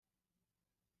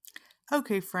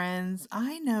Okay, friends,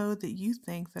 I know that you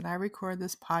think that I record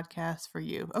this podcast for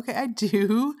you. Okay, I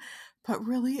do, but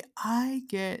really, I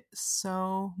get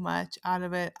so much out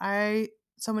of it.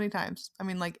 So many times, I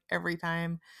mean, like every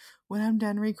time when I'm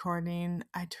done recording,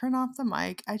 I turn off the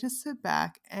mic, I just sit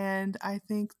back and I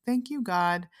think, thank you,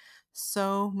 God,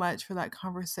 so much for that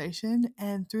conversation.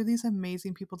 And through these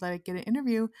amazing people that I get to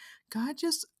interview, God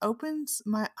just opens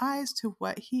my eyes to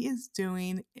what He is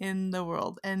doing in the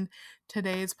world. And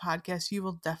today's podcast, you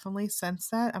will definitely sense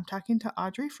that. I'm talking to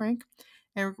Audrey Frank,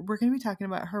 and we're going to be talking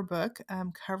about her book,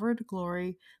 Covered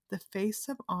Glory: The Face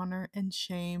of Honor and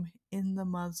Shame in the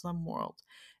Muslim World.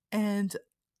 And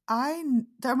I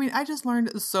just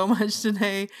learned so much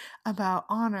today about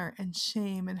honor and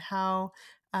shame and how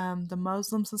the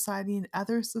Muslim society and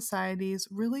other societies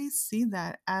really see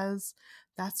that as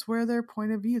that's where their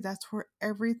point of view, that's where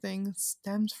everything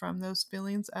stems from, those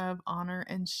feelings of honor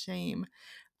and shame.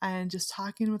 And just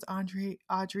talking with Audrey,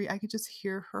 I could just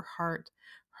hear her heart,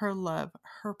 her love,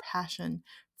 her passion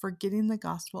for getting the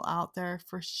gospel out there,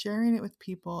 for sharing it with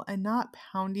people and not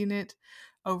pounding it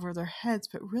over their heads,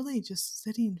 but really just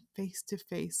sitting face to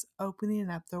face, opening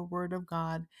up the Word of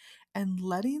God and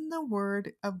letting the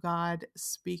Word of God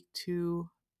speak to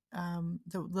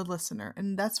the listener.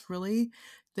 And that's really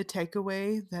the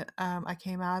takeaway that I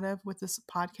came out of with this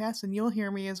podcast. And you'll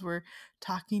hear me as we're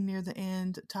talking near the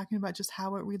end, talking about just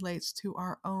how it relates to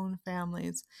our own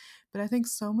families. But I think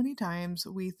so many times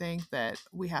we think that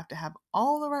we have to have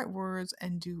all the right words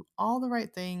and do all the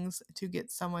right things to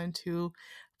get someone to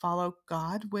follow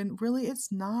God, when really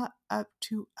it's not up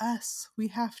to us. We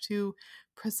have to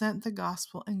present the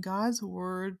gospel, and God's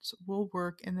words will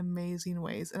work in amazing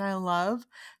ways. And I love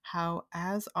how,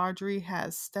 as Audrey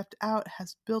has stepped out,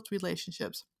 has built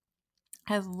relationships,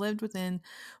 has lived within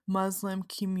Muslim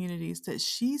communities, that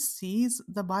she sees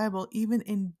the Bible even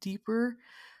in deeper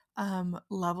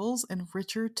levels and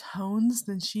richer tones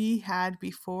than she had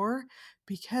before,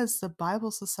 because the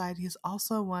Bible Society is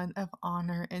also one of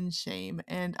honor and shame.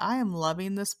 And I am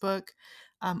loving this book.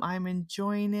 I'm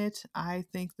enjoying it. I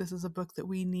think this is a book that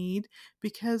we need,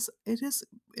 because it is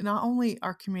not only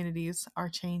our communities are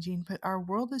changing, but our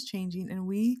world is changing, and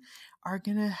we are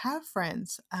going to have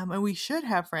friends, and we should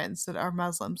have friends that are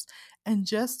Muslims. And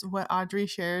just what Audrey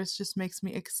shares just makes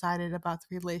me excited about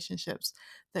the relationships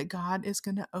that God is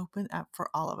going to open up for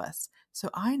all of us. So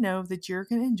I know that you're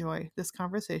going to enjoy this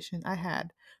conversation I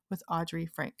had with Audrey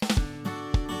Frank.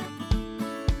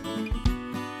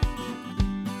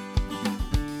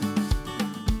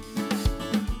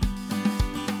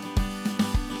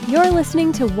 You're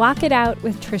listening to Walk It Out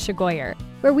with Tricia Goyer,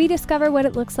 where we discover what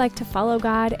it looks like to follow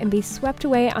God and be swept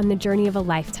away on the journey of a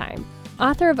lifetime.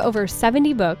 Author of over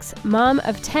 70 books, mom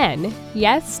of 10,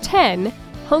 yes, 10,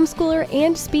 homeschooler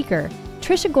and speaker,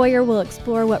 Tricia Goyer will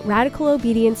explore what radical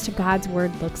obedience to God's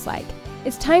word looks like.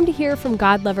 It's time to hear from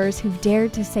God lovers who've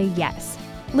dared to say yes.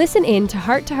 Listen in to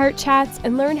heart chats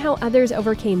and learn how others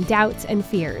overcame doubts and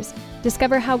fears.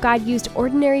 Discover how God used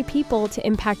ordinary people to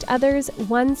impact others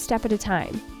one step at a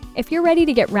time. If you're ready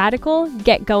to get radical,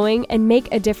 get going, and make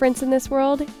a difference in this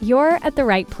world, you're at the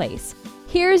right place.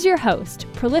 Here's your host,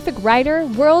 prolific writer,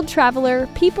 world traveler,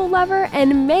 people lover,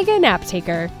 and mega nap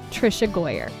taker, Tricia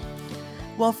Goyer.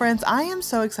 Well, friends, I am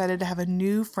so excited to have a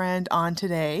new friend on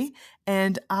today,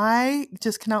 and I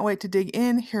just cannot wait to dig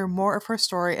in, hear more of her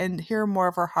story, and hear more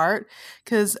of her heart,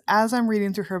 because as I'm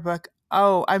reading through her book,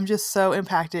 I'm just so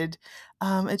impacted.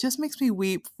 It just makes me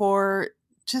weep for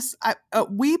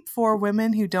weep for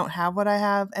women who don't have what I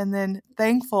have, and then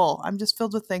thankful. I'm just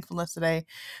filled with thankfulness today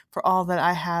for all that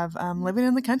I have, living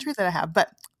in the country that I have. But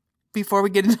before we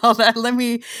get into all that, let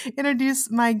me introduce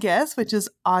my guest, which is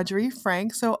Audrey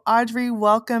Frank. So, Audrey,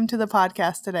 welcome to the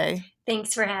podcast today.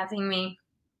 Thanks for having me.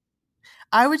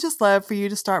 I would just love for you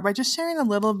to start by just sharing a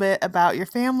little bit about your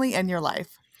family and your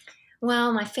life.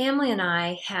 Well, my family and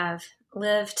I have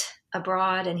lived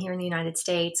abroad and here in the United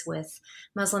States with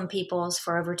Muslim peoples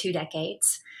for over 2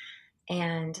 decades.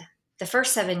 And the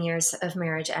first 7 years of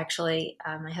marriage, actually,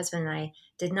 my husband and I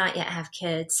did not yet have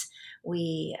kids.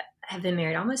 We have been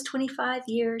married almost 25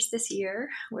 years this year.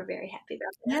 We're very happy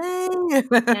about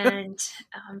that. Yay! And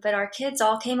but our kids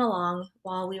all came along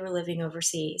while we were living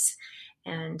overseas.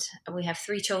 And we have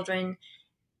 3 children.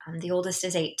 The oldest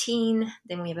is 18.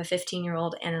 Then we have a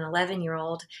 15-year-old and an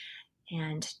 11-year-old.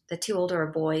 And the 2 older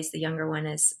are boys. The younger one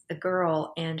is a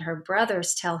girl. And her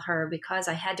brothers tell her, because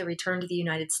I had to return to the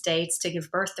United States to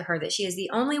give birth to her, that she is the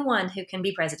only one who can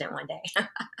be president one day.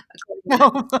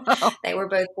 They were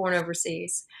both born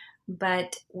overseas.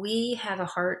 But we have a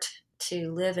heart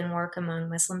to live and work among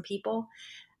Muslim people.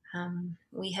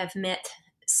 We have met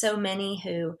so many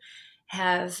who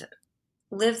have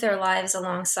lived their lives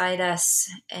alongside us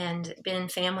and been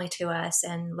family to us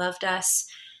and loved us,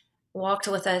 walked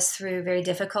with us through very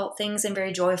difficult things and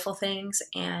very joyful things.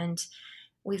 And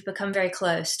we've become very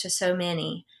close to so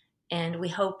many. And we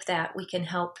hope that we can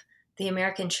help the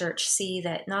American church see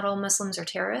that not all Muslims are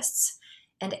terrorists,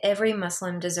 and every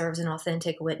Muslim deserves an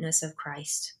authentic witness of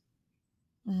Christ.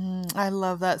 I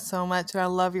love that so much. And I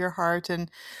love your heart. And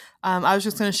I was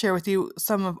just going to share with you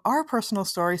some of our personal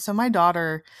stories. So, my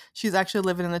daughter, she's actually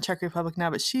living in the Czech Republic now,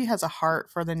 but she has a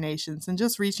heart for the nations and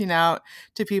just reaching out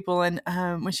to people. And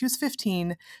when she was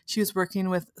 15, she was working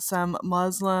with some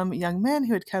Muslim young men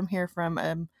who had come here from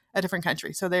a different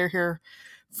country. So, they're here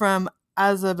from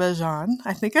Azerbaijan.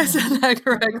 I think I said that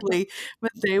correctly,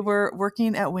 but they were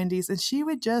working at Wendy's and she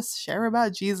would just share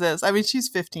about Jesus. I mean, she's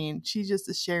 15. She just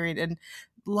is sharing and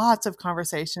lots of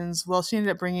conversations. Well, she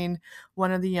ended up bringing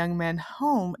one of the young men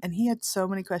home and he had so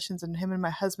many questions and him and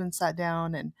my husband sat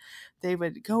down and they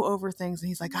would go over things and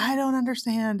he's like, I don't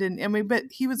understand. And I mean, but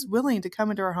he was willing to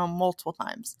come into our home multiple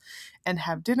times and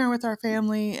have dinner with our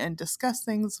family and discuss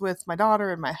things with my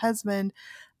daughter and my husband.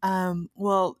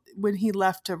 Well, when he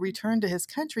left to return to his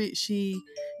country, she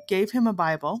gave him a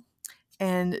Bible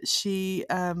and she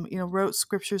wrote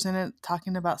scriptures in it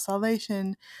talking about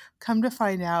salvation. Come to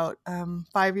find out,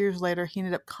 5 years later he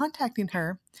ended up contacting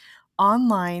her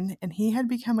online and he had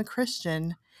become a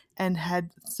Christian and had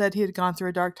said he had gone through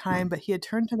a dark time, but he had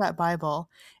turned to that Bible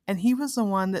and he was the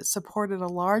one that supported a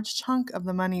large chunk of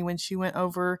the money when she went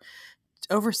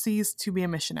overseas to be a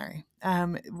missionary.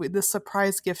 The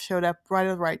surprise gift showed up right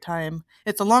at the right time.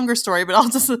 It's a longer story, but I'll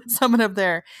just sum it up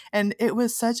there. And it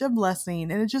was such a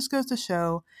blessing. And it just goes to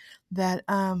show that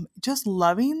just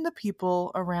loving the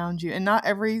people around you, and not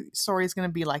every story is going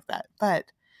to be like that, but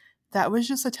that was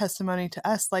just a testimony to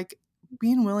us, like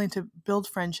being willing to build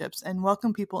friendships and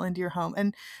welcome people into your home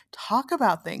and talk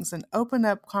about things and open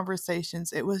up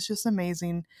conversations. It was just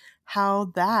amazing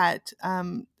how that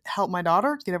helped my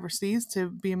daughter get overseas to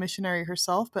be a missionary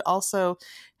herself, but also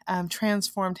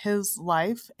transformed his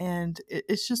life. And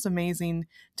it's just amazing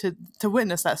to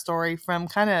witness that story from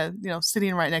kind of,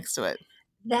 sitting right next to it.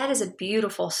 That is a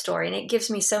beautiful story, and it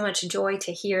gives me so much joy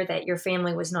to hear that your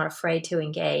family was not afraid to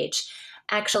engage.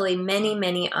 Actually,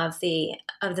 many of the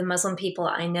Muslim people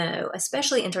I know,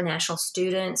 especially international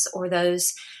students or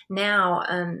those now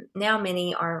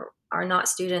many are not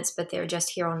students, but they're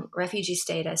just here on refugee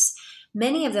status.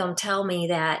 Many of them tell me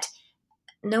that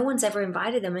no one's ever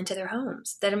invited them into their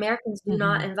homes, that Americans do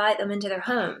not invite them into their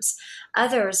homes.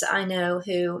 Others I know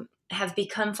who have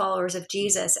become followers of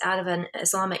Jesus out of an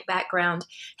Islamic background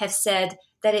have said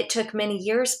that it took many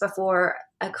years before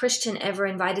a Christian ever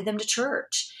invited them to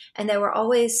church. And they were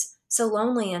always so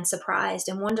lonely and surprised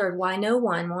and wondered why no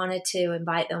one wanted to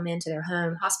invite them into their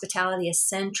home. Hospitality is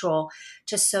central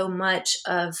to so much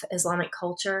of Islamic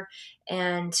culture.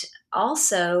 And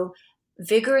also,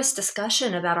 vigorous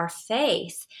discussion about our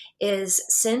faith is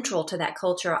central to that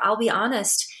culture. I'll be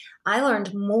honest, I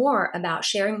learned more about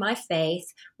sharing my faith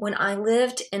when I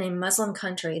lived in a Muslim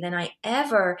country than I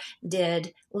ever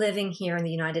did living here in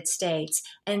the United States.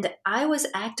 And I was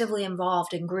actively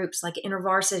involved in groups like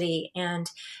InterVarsity and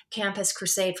Campus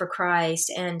Crusade for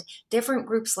Christ and different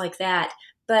groups like that.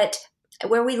 But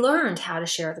where we learned how to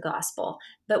share the gospel.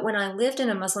 But when I lived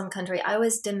in a Muslim country, I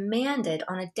was demanded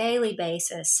on a daily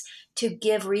basis to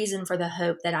give reason for the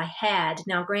hope that I had.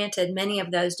 Now, granted, many of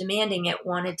those demanding it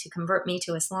wanted to convert me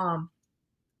to Islam.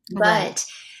 Right. But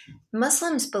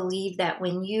Muslims believe that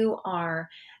when you are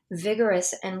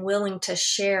vigorous and willing to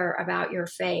share about your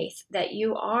faith, that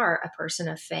you are a person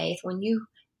of faith.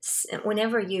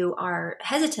 Whenever you are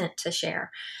hesitant to share,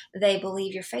 they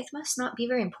believe your faith must not be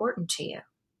very important to you.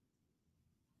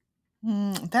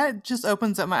 That just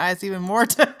opens up my eyes even more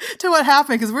to what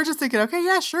happened, because we're just thinking, okay,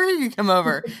 yeah, sure, he can come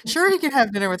over. Sure, he can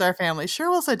have dinner with our family. Sure,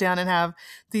 we'll sit down and have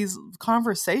these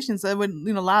conversations that would,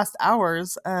 last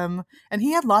hours. And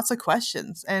he had lots of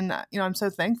questions. And, I'm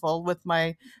so thankful with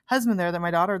my husband there that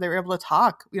my daughter, they were able to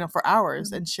talk, for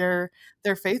hours and share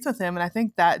their faith with him. And I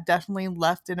think that definitely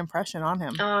left an impression on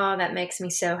him. Oh, that makes me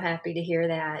so happy to hear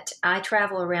that. I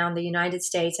travel around the United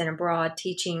States and abroad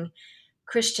teaching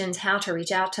Christians how to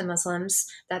reach out to Muslims.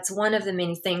 That's one of the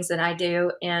many things that I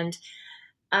do. And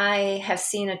I have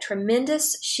seen a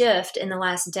tremendous shift in the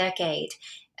last decade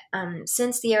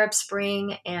since the Arab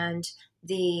Spring and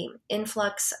the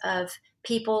influx of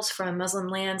peoples from Muslim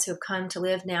lands who have come to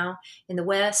live now in the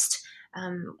West.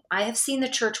 I have seen the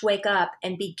church wake up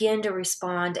and begin to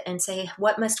respond and say,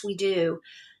 what must we do?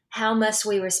 How must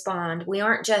we respond? We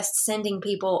aren't just sending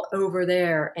people over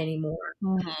there anymore.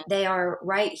 Mm-hmm. They are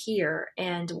right here.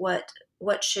 And what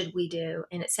should we do?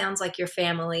 And it sounds like your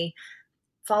family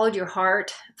followed your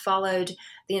heart, followed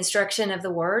the instruction of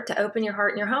the word to open your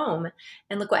heart in your home.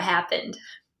 And look what happened.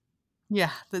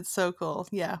 Yeah, that's so cool.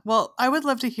 Yeah. Well, I would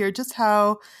love to hear just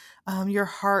how your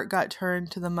heart got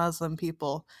turned to the Muslim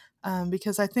people,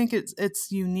 because I think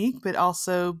it's unique, but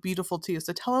also beautiful too.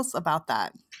 So tell us about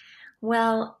that.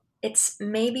 Well, it's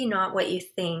maybe not what you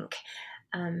think.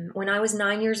 When I was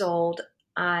 9 years old,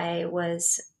 I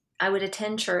was I would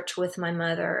attend church with my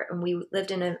mother, and we lived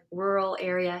in a rural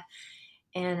area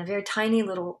and a very tiny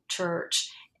little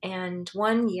church. And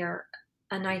one year,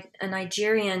 a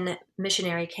Nigerian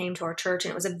missionary came to our church,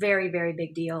 and it was a very, very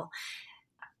big deal.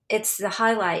 It's the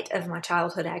highlight of my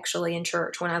childhood, actually, in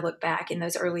church when I look back in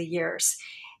those early years.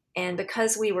 And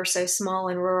because we were so small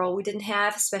and rural, we didn't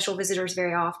have special visitors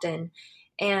very often.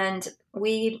 And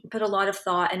we put a lot of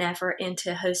thought and effort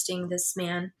into hosting this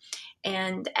man.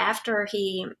 And after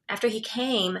he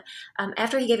came,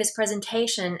 after he gave his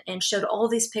presentation and showed all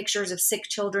these pictures of sick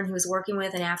children he was working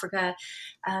with in Africa,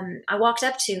 I walked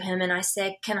up to him and I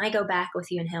said, "Can I go back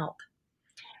with you and help?"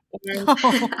 And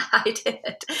I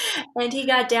did. And he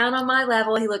got down on my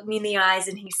level. He looked me in the eyes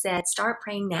and he said, "Start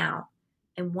praying now,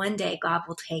 and one day God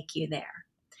will take you there."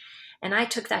 And I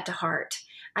took that to heart.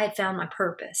 I had found my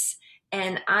purpose.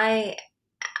 And I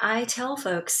tell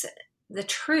folks the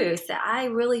truth that I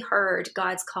really heard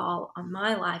God's call on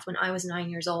my life when I was 9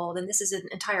 years old. And this is an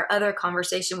entire other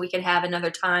conversation we could have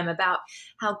another time about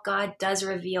how God does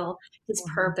reveal his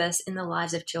Mhm. purpose in the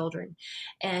lives of children.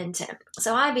 And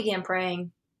so I began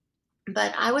praying,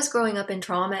 but I was growing up in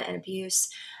trauma and abuse,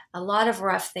 a lot of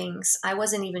rough things. I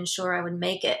wasn't even sure I would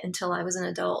make it until I was an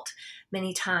adult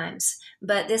many times.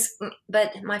 But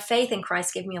my faith in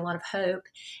Christ gave me a lot of hope.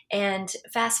 And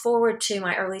fast forward to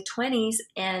my early 20s,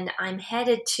 and I'm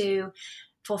headed to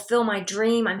fulfill my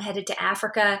dream. I'm headed to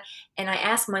Africa. And I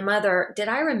asked my mother, "Did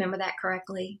I remember that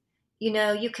correctly?" You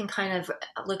know, you can kind of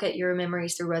look at your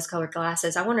memories through rose colored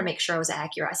glasses. I want to make sure I was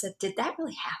accurate. I said, "Did that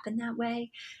really happen that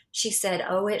way?" She said,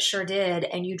 "Oh, it sure did.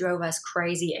 And you drove us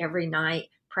crazy every night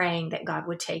praying that God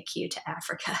would take you to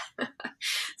Africa."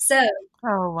 So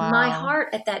Oh, my wow.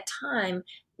 heart at that time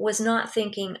was not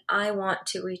thinking, I want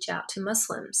to reach out to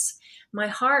Muslims. My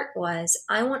heart was,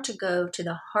 I want to go to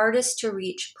the hardest to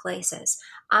reach places.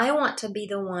 I want to be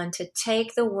the one to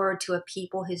take the word to a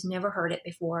people who's never heard it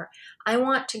before. I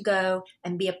want to go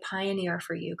and be a pioneer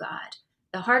for you, God.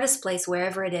 The hardest place,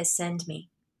 wherever it is, send me.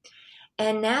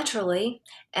 And naturally,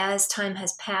 as time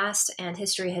has passed and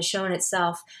history has shown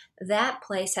itself, that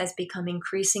place has become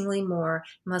increasingly more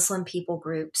Muslim people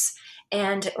groups.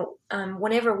 And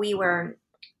whenever when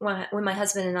my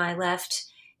husband and I left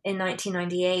in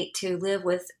 1998 to live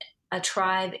with a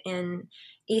tribe in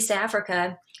East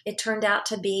Africa, it turned out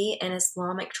to be an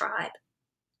Islamic tribe.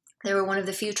 They were one of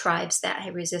the few tribes that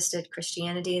had resisted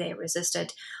Christianity. They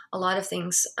resisted a lot of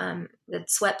things that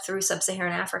swept through sub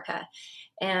Saharan Africa.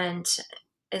 And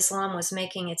Islam was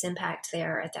making its impact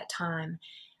there at that time,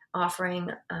 offering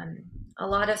a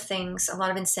lot of things, a lot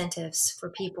of incentives for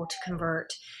people to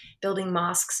convert, building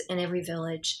mosques in every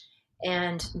village.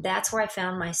 And that's where I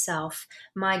found myself.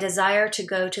 My desire to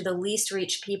go to the least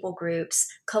reached people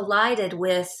groups collided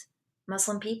with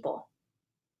Muslim people.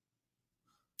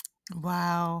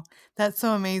 Wow, that's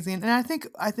so amazing. And I think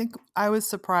I was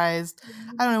surprised.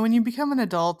 I don't know, when you become an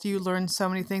adult, you learn so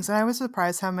many things, and I was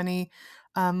surprised how many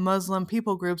Muslim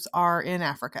people groups are in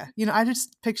Africa. I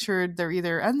just pictured they're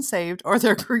either unsaved or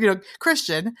they're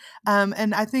Christian.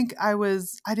 And I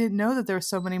didn't know that there were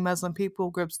so many Muslim people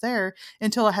groups there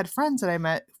until I had friends that I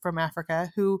met from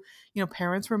Africa who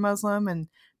parents were Muslim and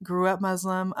grew up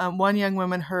Muslim. One young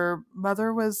woman, her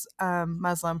mother was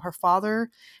Muslim, her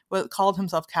father called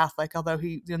himself Catholic, although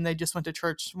they just went to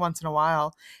church once in a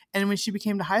while. And when she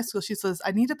became to high school, she says,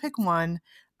 "I need to pick one.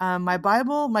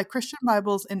 My Christian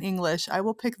Bible's in English. I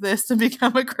will pick this to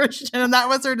become a Christian." And that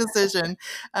was her decision,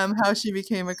 how she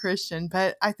became a Christian.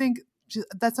 But I think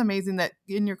that's amazing that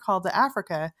in your call to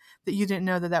Africa, that you didn't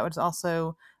know that that would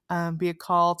also be a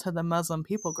call to the Muslim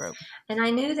people group. And I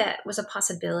knew that was a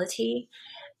possibility.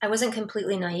 I wasn't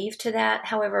completely naive to that.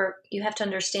 However, you have to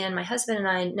understand my husband and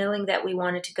I, knowing that we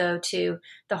wanted to go to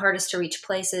the hardest to reach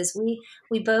places,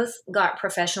 we both got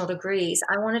professional degrees.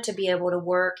 I wanted to be able to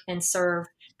work and serve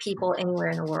people anywhere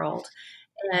in the world.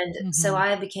 And so Hmm.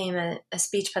 I became a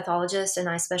speech pathologist and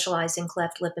I specialized in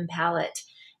cleft lip and palate.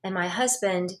 And my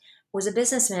husband was a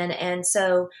businessman. And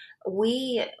so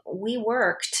we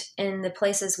worked in the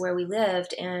places where we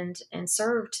lived and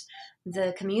served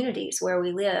the communities where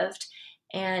we lived.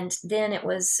 And then it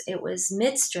was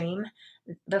midstream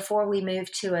before we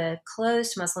moved to a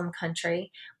closed Muslim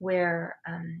country where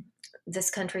this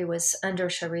country was under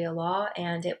Sharia law,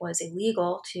 and it was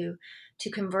illegal to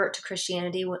convert to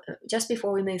Christianity. Just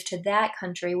before we moved to that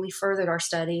country, we furthered our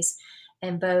studies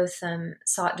and both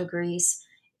sought degrees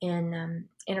in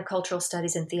intercultural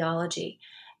studies and theology.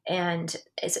 And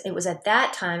it was at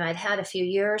that time I'd had a few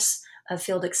years of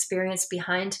field experience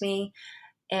behind me,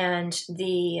 and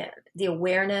the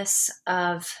awareness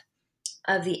of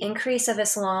the increase of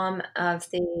Islam, of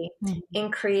Mhm.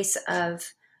 increase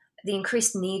of the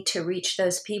increased need to reach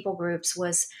those people groups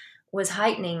was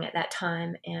heightening at that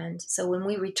time. And so when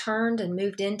we returned and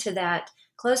moved into that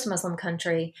closed Muslim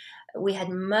country, we had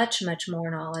much, much more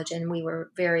knowledge, and we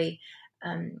were very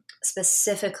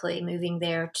specifically moving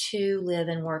there to live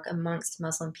and work amongst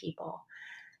Muslim people.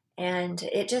 And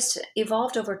it just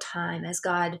evolved over time as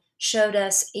God showed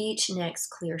us each next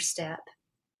clear step.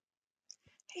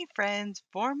 Hey friends,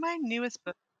 for my newest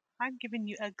book, I'm giving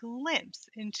you a glimpse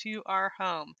into our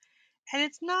home. And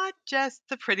it's not just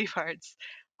the pretty parts.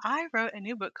 I wrote a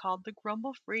new book called The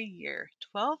Grumble Free Year: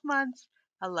 12 months,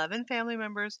 11 family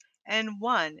members, and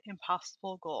one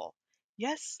impossible goal.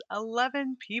 Yes,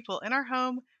 11 people in our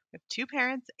home with 2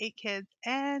 parents, 8 kids,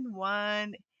 and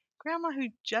one grandma who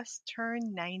just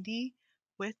turned 90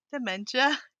 with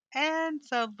dementia and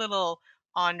a little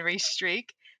ornery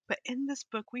streak. But in this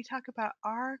book, we talk about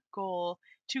our goal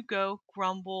to go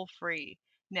grumble free.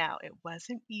 Now, it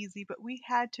wasn't easy, but we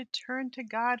had to turn to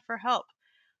God for help.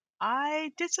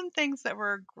 I did some things that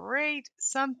were great,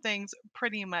 some things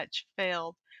pretty much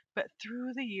failed, but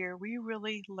through the year, we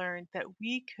really learned that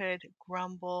we could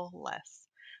grumble less.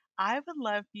 I would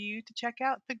love you to check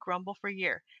out the Grumble Free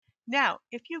Year. Now,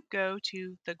 if you go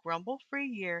to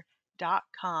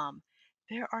thegrumblefreeyear.com,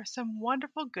 there are some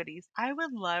wonderful goodies. I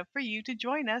would love for you to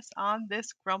join us on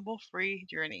this grumble free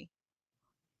journey.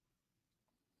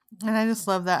 And I just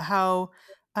love that how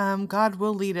God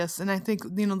will lead us. And I think,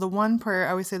 the one prayer,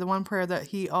 I always say the one prayer that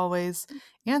he always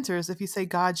answers, if you say,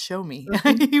 God, show me,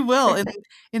 Mhm. he will.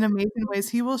 In amazing ways,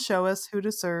 he will show us who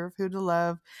to serve, who to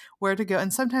love, where to go.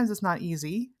 And sometimes it's not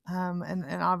easy.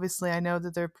 And obviously, I know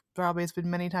that there probably has been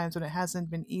many times when it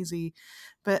hasn't been easy.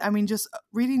 But I mean, just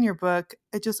reading your book,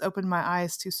 it just opened my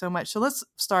eyes to so much. So let's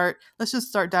just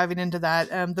start diving into that.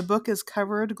 The book is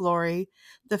Covered Glory: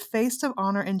 The Face of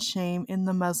Honor and Shame in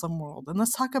the Muslim World. And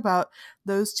let's talk about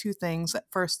those two things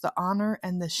at first, the honor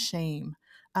and the shame.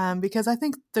 Because I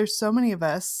think there's so many of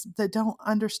us that don't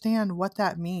understand what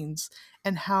that means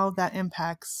and how that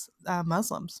impacts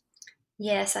Muslims.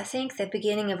 Yes, I think the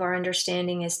beginning of our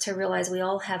understanding is to realize we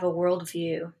all have a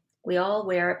worldview. We all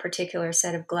wear a particular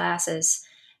set of glasses,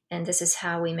 and this is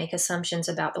how we make assumptions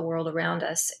about the world around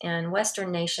us. And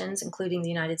Western nations, including the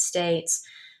United States,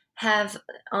 have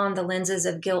on the lenses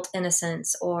of guilt,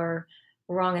 innocence, or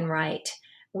wrong and right.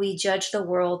 We judge the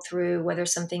world through whether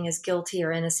something is guilty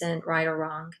or innocent, right or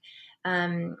wrong.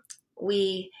 Um,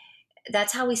 we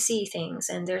that's how we see things,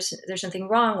 and there's nothing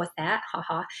wrong with that.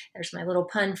 Haha, there's my little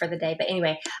pun for the day. But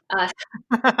anyway,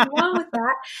 nothing wrong with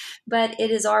that. But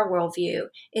it is our worldview.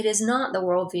 It is not the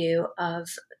worldview of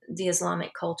the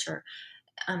Islamic culture.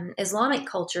 Islamic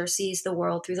culture sees the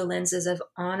world through the lenses of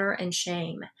honor and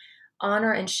shame.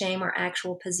 Honor and shame are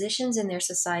actual positions in their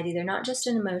society. They're not just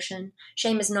an emotion.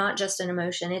 Shame is not just an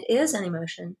emotion. It is an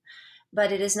emotion,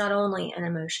 but it is not only an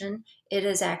emotion, it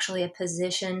is actually a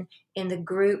position in the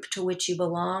group to which you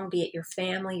belong, be it your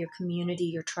family, your community,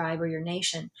 your tribe, or your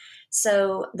nation.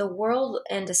 So the world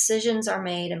and decisions are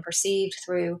made and perceived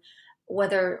through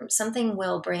whether something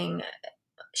will bring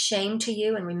shame to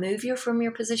you and remove you from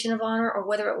your position of honor, or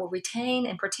whether it will retain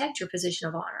and protect your position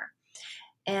of honor.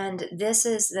 And this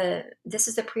is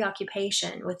the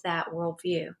preoccupation with that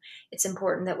worldview. It's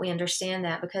important that we understand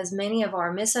that, because many of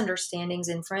our misunderstandings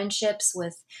in friendships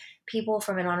with people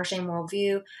from an honor shame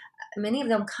worldview, many of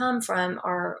them come from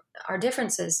our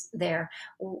differences there.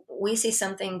 We see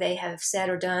something they have said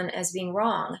or done as being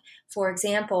wrong. For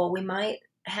example, we might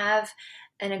have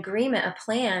an agreement, a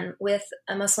plan with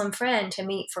a Muslim friend to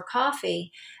meet for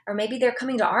coffee, or maybe they're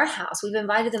coming to our house. We've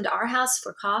invited them to our house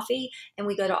for coffee, and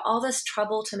we go to all this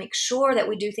trouble to make sure that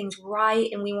we do things right,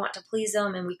 and we want to please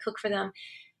them, and we cook for them,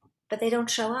 but they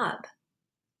don't show up.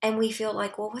 And we feel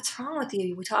like, well, what's wrong with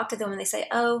you? We talk to them and they say,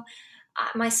 oh,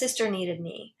 my sister needed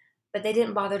me, but they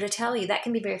didn't bother to tell you. That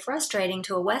can be very frustrating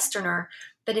to a Westerner.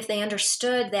 But if they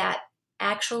understood that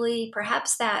actually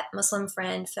perhaps that Muslim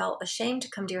friend felt ashamed to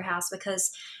come to your house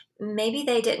because maybe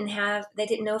they didn't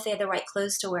know if they had the right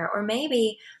clothes to wear, or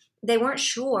maybe they weren't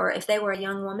sure if they were a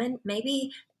young woman,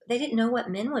 maybe they didn't know what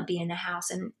men would be in the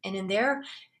house, and in their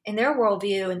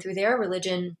worldview and through their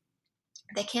religion,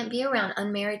 they can't be around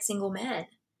unmarried single men.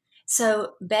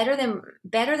 So better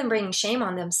than bringing shame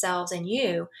on themselves and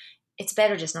you it's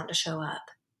better just not to show up.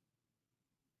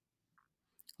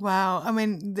 Wow. I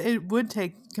mean, it would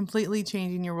take completely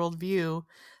changing your worldview,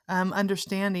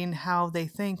 understanding how they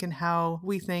think and how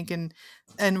we think, and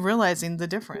realizing the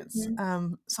difference.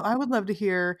 Mhm. So I would love to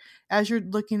hear, as you're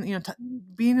looking,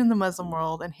 being in the Muslim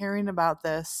world and hearing about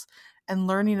this and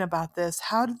learning about this,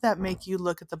 how did that make you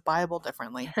look at the Bible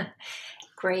differently?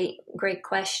 Great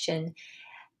question.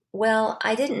 Well,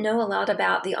 I didn't know a lot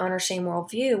about the honor shame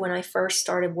worldview when I first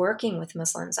started working with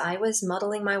Muslims. I was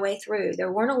muddling my way through.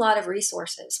 There weren't a lot of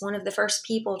resources. One of the first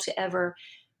people to ever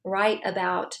write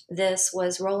about this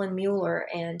was Roland Mueller,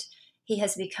 and he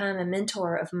has become a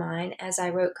mentor of mine. As I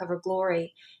wrote Cover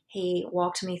Glory, he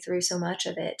walked me through so much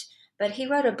of it. But he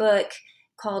wrote a book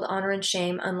called Honor and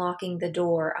Shame Unlocking the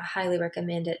Door. I highly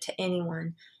recommend it to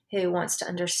anyone who wants to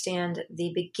understand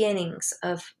the beginnings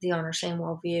of the honor shame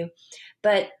worldview.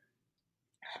 But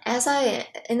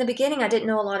in the beginning, I didn't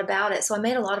know a lot about it, so I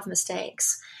made a lot of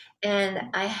mistakes, and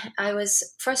I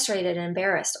was frustrated and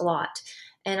embarrassed a lot.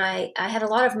 And I had a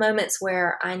lot of moments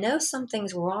where I know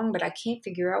something's wrong, but I can't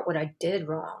figure out what I did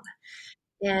wrong.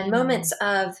 And moments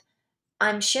Mm. of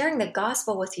I'm sharing the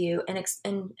gospel with you, and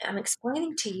I'm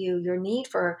explaining to you your need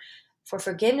for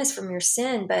forgiveness from your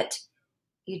sin, but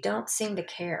you don't seem to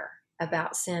care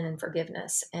about sin and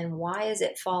forgiveness. And why is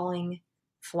it falling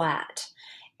flat?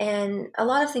 And a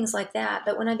lot of things like that.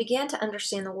 But when I began to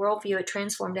understand the worldview, it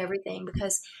transformed everything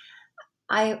because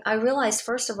I realized,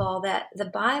 first of all, that the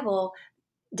Bible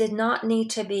did not need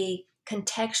to be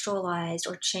contextualized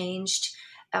or changed.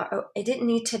 It didn't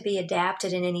need to be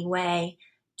adapted in any way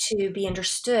to be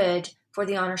understood for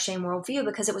the honor shame worldview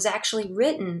because it was actually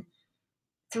written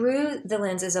through the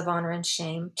lenses of honor and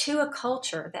shame to a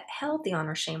culture that held the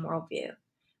honor shame worldview.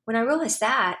 When I realized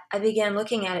that, I began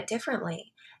looking at it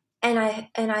differently. And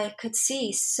I could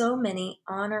see so many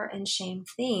honor and shame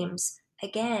themes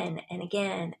again and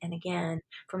again and again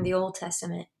from the Old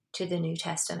Testament to the New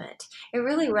Testament. It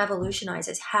really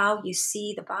revolutionizes how you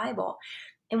see the Bible.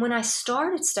 And when I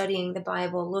started studying the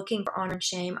Bible, looking for honor and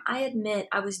shame, I admit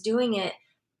I was doing it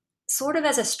sort of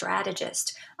as a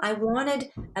strategist. I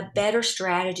wanted a better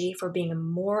strategy for being a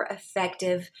more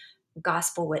effective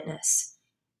gospel witness.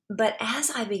 But as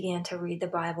I began to read the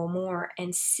Bible more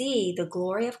and see the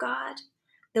glory of God,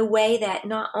 the way that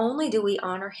not only do we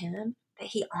honor Him, but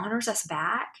He honors us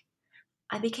back,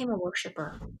 I became a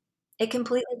worshiper. It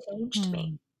completely changed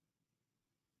me.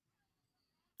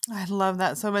 Hmm. I love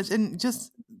that so much. And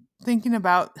just thinking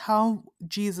about how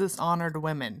Jesus honored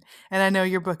women. And I know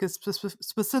your book is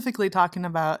specifically talking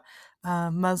about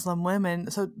Muslim women.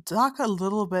 So talk a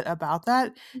little bit about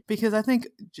that because I think,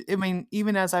 I mean,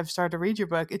 even as I've started to read your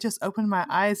book, it just opened my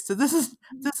eyes to this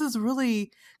is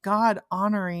really God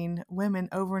honoring women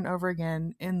over and over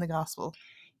again in the gospel.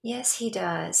 Yes, He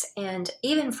does. And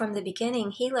even from the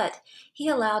beginning, He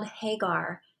allowed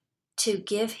Hagar to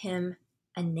give him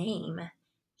a name.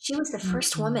 She was the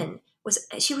first Mhm. woman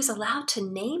she was allowed to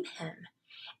name him,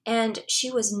 and she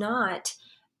was not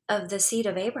of the seed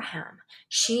of Abraham.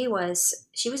 She was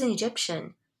an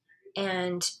Egyptian,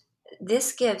 and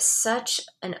this gives such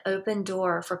an open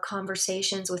door for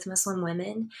conversations with Muslim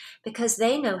women because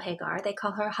they know Hagar. They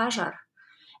call her Hajar,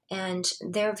 and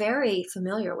they're very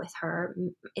familiar with her.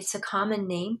 It's a common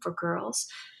name for girls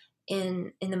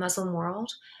in the Muslim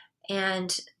world,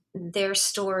 and their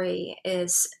story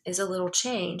is a little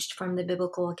changed from the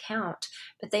biblical account,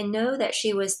 but they know that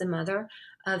she was the mother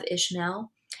of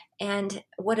Ishmael. And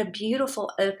what a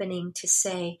beautiful opening to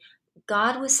say,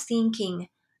 God was thinking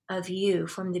of you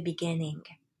from the beginning.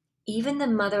 Even the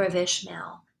mother of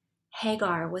Ishmael,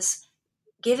 Hagar, was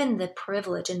given the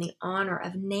privilege and the honor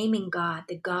of naming God,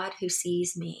 the God who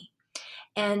sees me.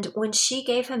 And when she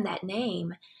gave him that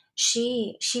name,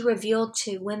 she revealed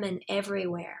to women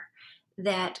everywhere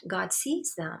that God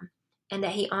sees them and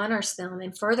that he honors them.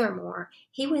 And furthermore,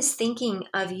 he was thinking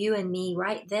of you and me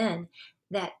right then,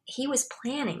 that he was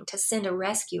planning to send a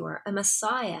rescuer, a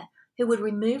Messiah who would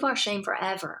remove our shame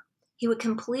forever. He would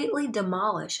completely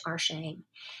demolish our shame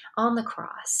on the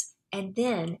cross, and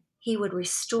then he would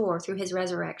restore through his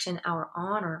resurrection our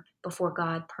honor before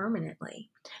God permanently.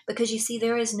 Because you see,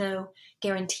 there is no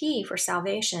guarantee for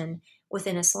salvation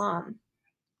within Islam,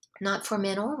 not for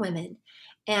men or women.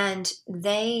 And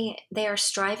they are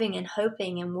striving and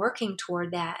hoping and working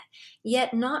toward that,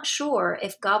 yet not sure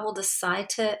if God will decide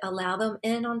to allow them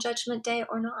in on Judgment Day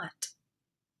or not.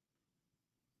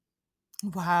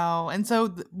 Wow. And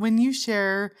so when you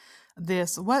share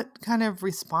this, what kind of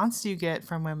response do you get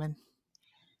from women?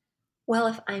 Well,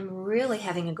 if I'm really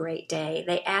having a great day,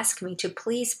 they ask me to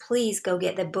please, please go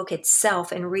get the book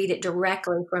itself and read it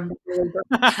directly from the holy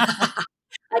book.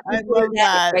 I I consider love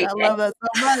that a that. great I love that so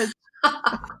much. day.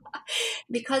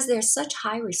 Because there's such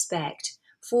high respect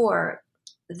for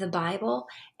the Bible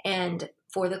and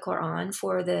for the Quran,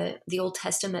 for the Old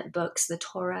Testament books, the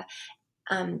Torah.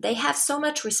 They have so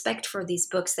much respect for these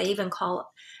books. They even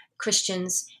call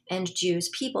Christians and Jews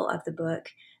people of the book.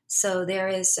 So there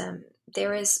is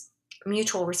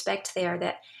mutual respect there,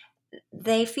 that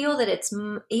they feel that it's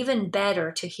even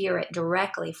better to hear it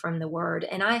directly from the Word.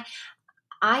 And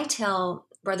I tell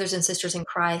brothers and sisters in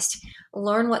Christ,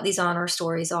 learn what these honor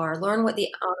stories are, learn what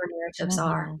the honor narratives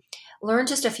are, Mhm. learn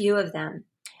just a few of them,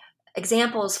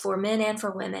 examples for men and for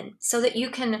women, so that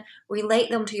you can relate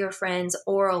them to your friends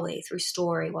orally through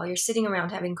story while you're sitting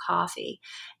around having coffee.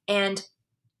 And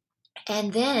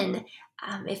then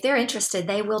if they're interested,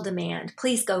 they will demand,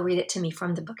 please go read it to me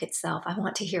from the book itself. I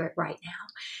want to hear it right now.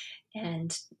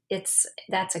 And that's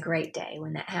a great day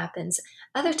when that happens.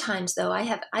 Other times though,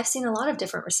 I've seen a lot of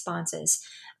different responses.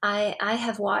 I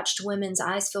have watched women's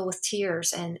eyes fill with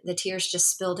tears, and the tears just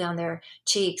spill down their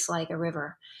cheeks like a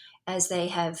river, as they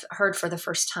have heard for the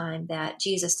first time that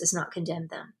Jesus does not condemn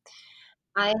them.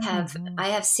 I have Mhm. I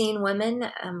have seen women.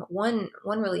 One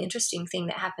really interesting thing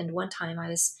that happened one time. I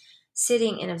was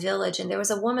sitting in a village, and there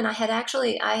was a woman. I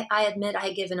admit I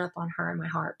had given up on her in my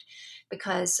heart,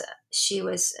 because she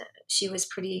was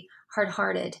pretty hard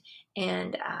hearted,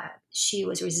 and she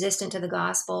was resistant to the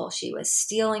gospel. She was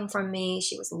stealing from me.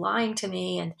 She was lying to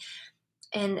me,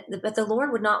 but the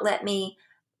Lord would not let me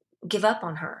give up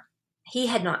on her. He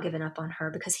had not given up on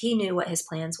her, because he knew what his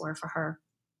plans were for her.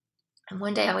 And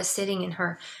one day I was sitting in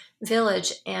her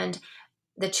village, and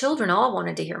the children all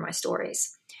wanted to hear my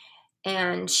stories.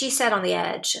 And she sat on the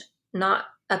edge, not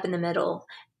up in the middle.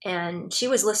 And she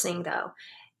was listening though.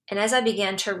 And as I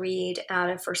began to read out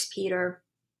of First Peter,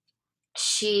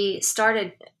 she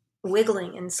started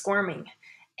wiggling and squirming.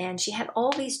 And she had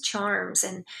all these charms.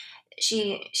 And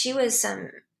she was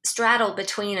straddled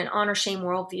between an honor shame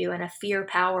worldview and a fear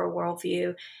power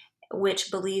worldview, which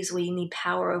believes we need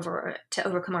power to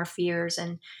overcome our fears,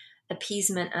 and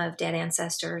appeasement of dead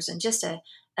ancestors, and just a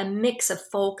mix of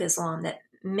folk Islam that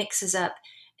mixes up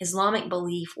Islamic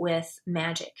belief with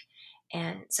magic.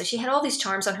 And so she had all these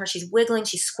charms on her. She's wiggling,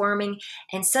 she's squirming,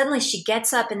 and suddenly she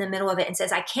gets up in the middle of it and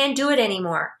says, I can't do it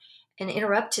anymore, and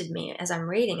interrupted me as I'm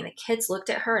reading. And the kids looked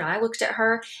at her, and I looked at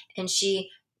her, and she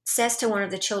says to one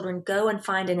of the children, go and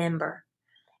find an ember.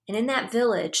 And in that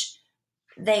village,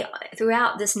 they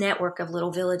throughout this network of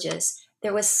little villages,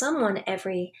 there was someone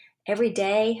every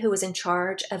day who was in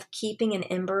charge of keeping an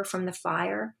ember from the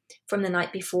fire from the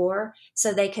night before,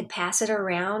 so they could pass it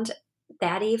around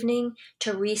that evening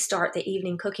to restart the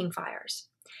evening cooking fires.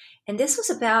 And this was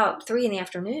about 3 in the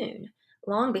afternoon,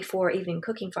 long before evening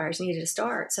cooking fires needed to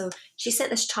start. So she sent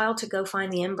this child to go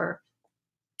find the ember.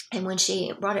 And when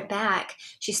she brought it back,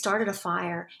 she started a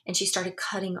fire, and she started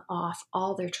cutting off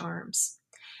all their charms.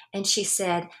 And she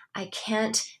said, we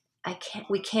can't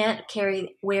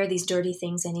wear these dirty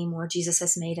things anymore. Jesus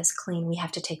has made us clean. We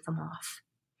have to take them off.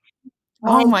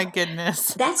 Oh And my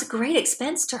goodness. that's a great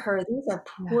expense to her. These are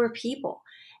Yeah. poor people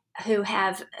who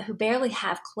barely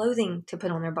have clothing to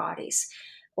put on their bodies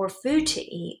or food to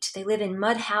eat. They live in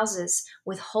mud houses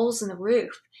with holes in the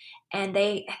roof, and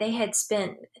they had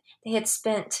spent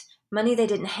money they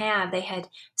didn't have. They had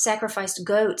sacrificed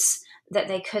goats that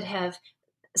they could have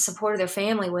supported their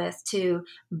family with to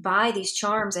buy these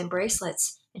charms and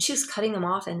bracelets. And she was cutting them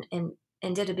off, and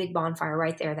did a big bonfire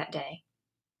right there that day.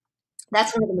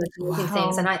 That's one of the most amazing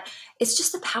things. And Wow. it's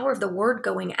just the power of the word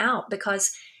going out,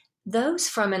 because those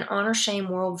from an honor shame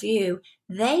worldview,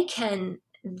 they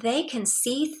can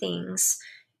see things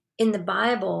in the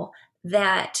Bible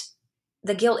that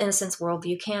the guilt innocence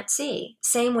worldview can't see.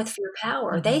 Same with fear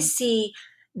power. Mhm.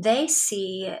 They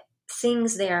see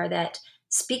things there that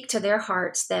speak to their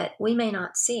hearts that we may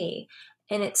not see.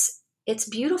 And it's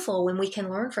beautiful when we can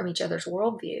learn from each other's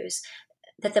worldviews,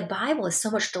 that the Bible is so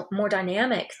much more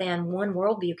dynamic than one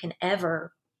worldview can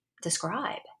ever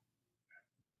describe.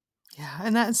 Yeah,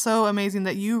 and that's so amazing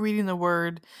that you reading the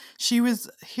word, she was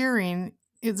hearing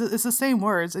it's the same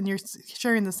words and you're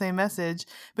sharing the same message,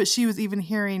 but she was even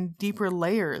hearing deeper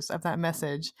layers of that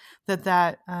message that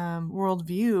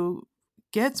worldview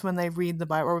gets when they read the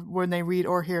Bible or when they read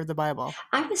or hear the Bible.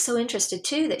 I was so interested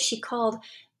too that she called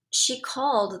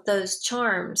those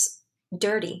charms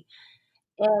dirty,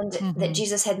 and that Hmm.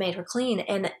 Jesus had made her clean.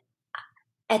 And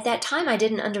at that time I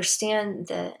didn't understand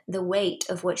the weight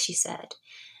of what she said.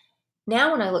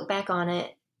 Now when I look back on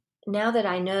it, now that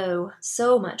I know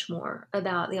so much more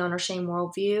about the honor shame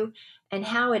worldview and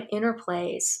how it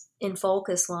interplays in folk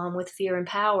Islam with fear and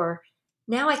power,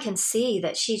 now I can see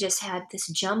that she just had this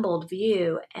jumbled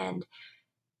view. And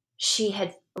she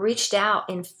had reached out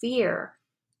in fear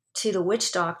to the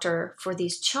witch doctor for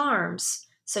these charms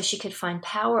so she could find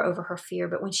power over her fear.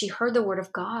 But when she heard the word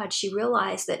of God, she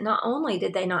realized that not only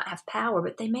did they not have power,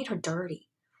 but they made her dirty,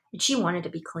 and she wanted to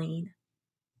be clean.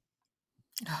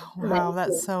 Oh, wow,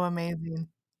 that's so amazing.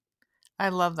 I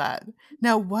love that.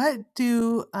 Now, what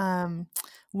do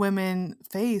women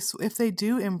face if they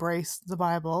do embrace the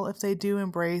Bible, if they do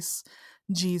embrace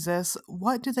Jesus?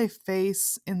 What do they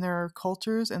face in their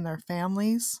cultures, in their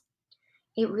families?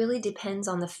 It really depends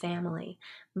on the family,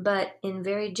 but in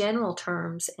very general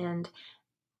terms and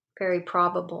very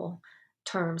probable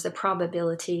terms, the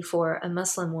probability for a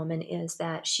Muslim woman is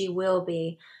that she will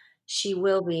be, she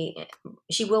will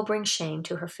bring shame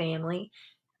to her family.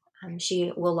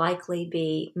 She will likely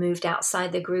be moved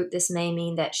outside the group. This may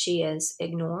mean that she is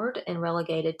ignored and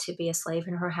relegated to be a slave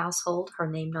in her household, her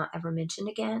name not ever mentioned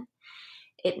again.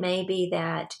 It may be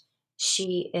that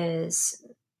she is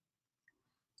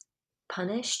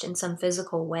punished in some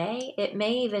physical way. It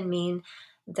may even mean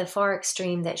the far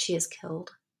extreme that she is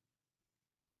killed.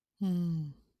 Hmm.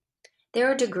 There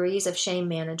are degrees of shame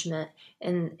management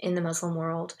in the Muslim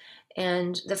world,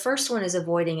 and the first one is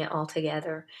avoiding it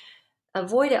altogether.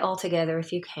 Avoid it altogether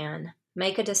if you can.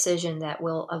 Make a decision that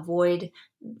will avoid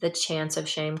the chance of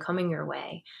shame coming your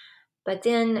way. But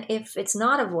then if it's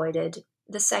not avoided,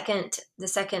 the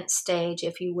second stage,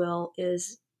 if you will,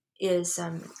 is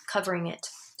covering it,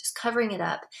 just covering it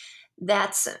up.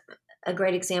 That's a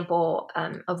great example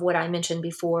of what I mentioned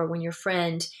before. When your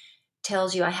friend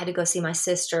tells you, I had to go see my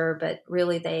sister, but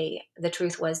really the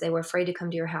truth was they were afraid to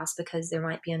come to your house because there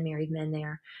might be unmarried men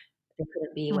there they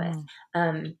couldn't be with.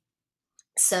 Mhm.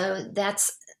 So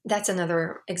that's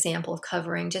another example of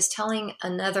covering, just telling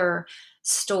another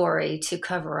story to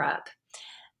cover up.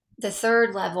 The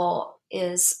third level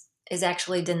is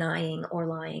actually denying or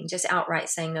lying, just outright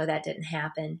saying, no, that didn't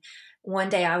happen. One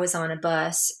day I was on a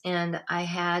bus and I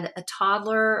had a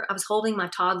toddler. I was holding my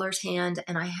toddler's hand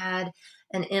and I had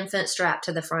an infant strapped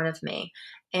to the front of me.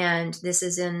 And this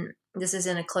is in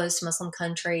a closed Muslim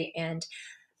country, and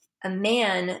a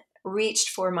man reached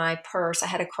for my purse. I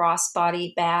had a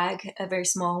crossbody bag, a very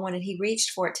small one, and he reached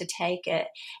for it to take it.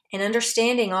 And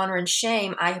understanding honor and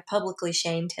shame, I publicly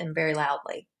shamed him very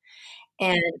loudly.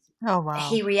 And Oh, wow.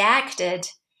 he reacted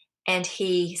and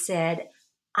he said,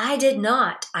 I did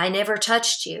not. I never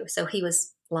touched you. So he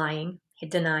was lying,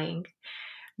 denying,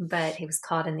 but he was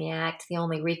caught in the act. The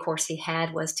only recourse he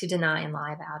had was to deny and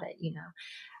lie about it.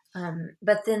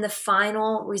 But then the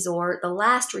final resort, the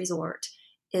last resort,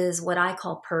 is what I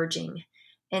call purging.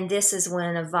 And this is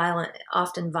when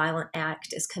often violent act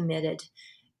is committed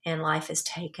and life is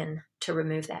taken to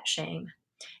remove that shame.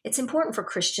 It's important for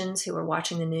Christians who are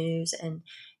watching the news and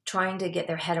trying to get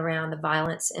their head around the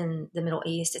violence in the Middle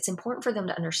East. It's important for them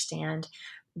to understand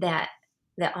that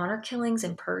honor killings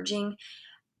and purging,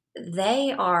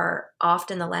 they are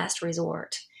often the last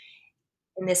resort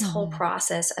in this whole Mhm.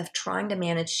 process of trying to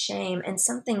manage shame. And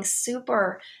something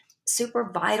super, super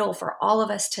vital for all of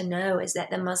us to know is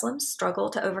that the Muslims struggle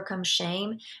to overcome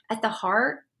shame. At the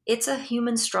heart, it's a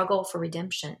human struggle for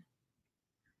redemption.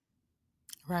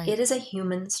 Right. It is a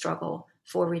human struggle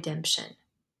for redemption.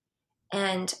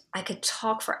 And I could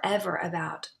talk forever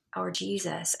about our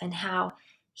Jesus and how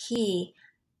he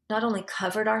not only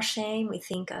covered our shame, we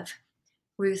think of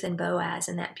Ruth and Boaz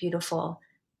in that beautiful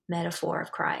metaphor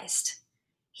of Christ.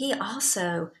 He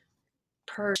also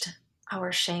purged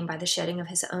our shame by the shedding of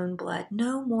his own blood.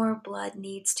 No more blood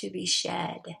needs to be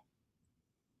shed.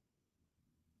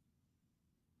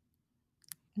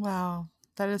 Wow.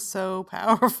 That is so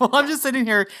powerful. I'm just sitting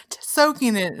here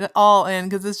soaking it all in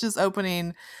because it's just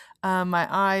opening my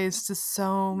eyes to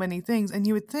so many things. And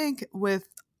you would think with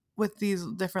these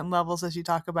different levels as you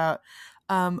talk about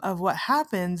of what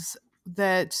happens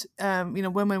that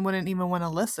women wouldn't even want to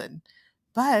listen.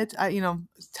 But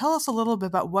tell us a little bit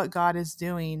about what God is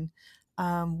doing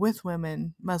with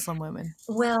women, Muslim women.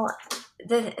 Well,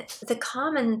 the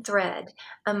common thread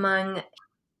among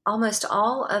almost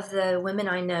all of the women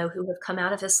I know who have come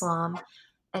out of Islam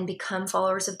and become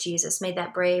followers of Jesus, made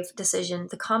that brave decision,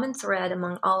 the common thread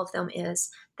among all of them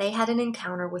is they had an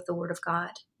encounter with the Word of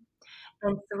God.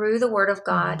 And through the Word of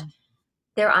God, Mhm.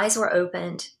 their eyes were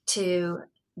opened to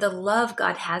the love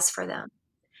God has for them,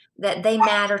 that they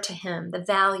matter to Him, the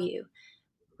value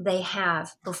they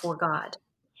have before God.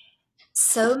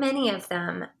 So many of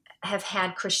them have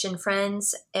had Christian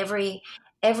friends.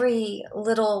 Every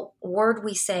little word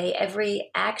we say, every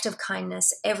act of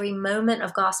kindness, every moment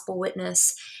of gospel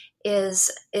witness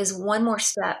is one more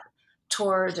step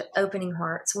toward opening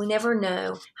hearts. We never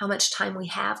know how much time we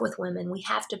have with women. We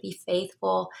have to be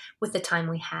faithful with the time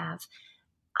we have.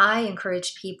 I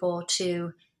encourage people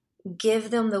to give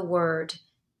them the word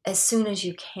as soon as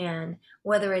you can,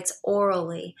 whether it's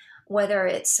orally, whether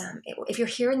it's, if you're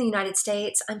here in the United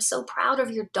States, I'm so proud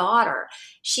of your daughter.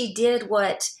 She did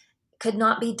what could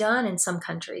not be done in some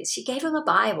countries. She gave him a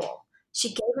Bible, she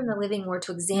gave him the living word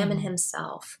to examine Mhm.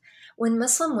 himself. When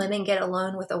Muslim women get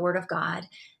alone with the word of God,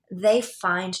 they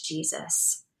find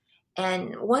Jesus.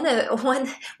 And one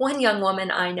young woman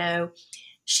I know,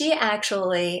 she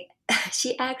actually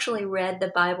she actually read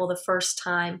the Bible the first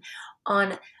time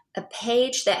on a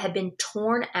page that had been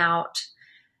torn out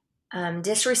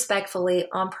disrespectfully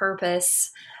on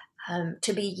purpose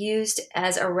to be used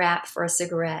as a wrap for a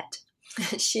cigarette.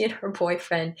 She and her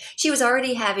boyfriend, she was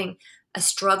already having a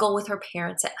struggle with her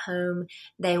parents at home.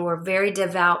 They were very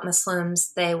devout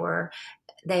Muslims. They were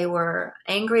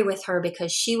angry with her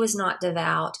because she was not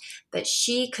devout, but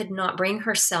she could not bring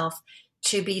herself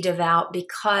to be devout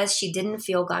because she didn't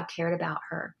feel God cared about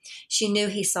her. She knew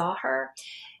He saw her.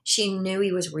 She knew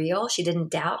He was real. She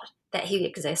didn't doubt that He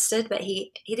existed, but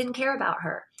he didn't care about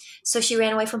her. So she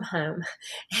ran away from home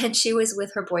and she was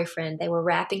with her boyfriend. They were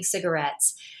wrapping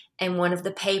cigarettes, and one of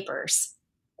the papers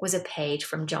was a page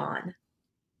from John.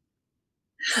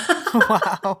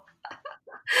 Wow.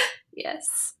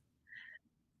 Yes.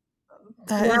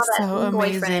 That Now is that so same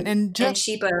amazing. boyfriend And and just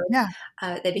she both, yeah,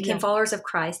 they became yeah. followers of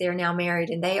Christ. They are now married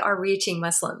and they are reaching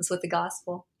Muslims with the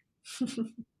gospel.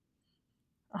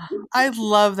 I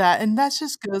love that. And that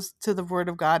just goes to the word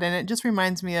of God. And it just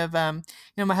reminds me of,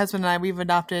 my husband and I, we've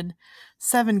adopted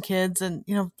 7 kids and,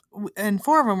 and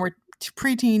 4 of them were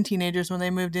preteen teenagers when they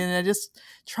moved in. And just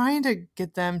trying to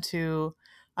get them to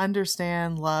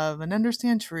understand love and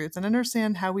understand truth and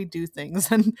understand how we do things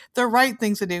and the right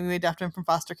things to do. We adopted them from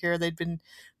foster care. They'd been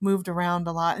moved around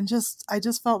a lot. And I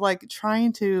just felt like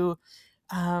trying to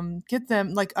get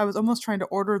them, like I was almost trying to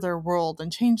order their world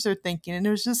and change their thinking, and it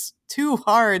was just too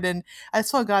hard. And I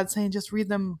saw God saying, just read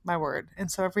them my word.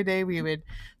 And so every day we would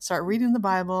start reading the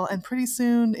Bible, and pretty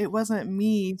soon it wasn't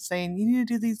me saying, you need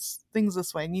to do these things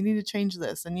this way and you need to change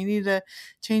this and you need to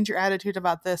change your attitude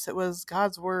about this. It was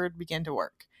God's word began to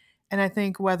work. And I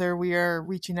think whether we are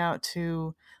reaching out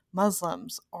to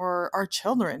Muslims or our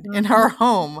children in our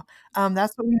home,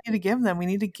 that's what we need to give them. We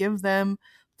need to give them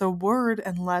the word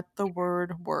and let the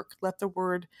word work. Let the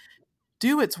word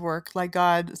do its work, like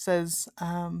God says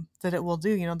that it will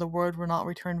do. The word will not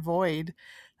return void.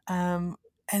 Um,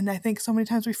 and I think so many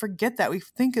times we forget that. We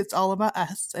think it's all about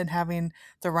us and having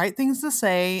the right things to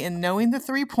say and knowing the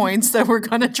 3 points that we're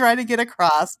going to try to get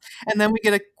across. And then we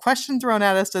get a question thrown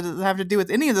at us that doesn't have to do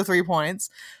with any of the 3 points.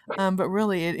 But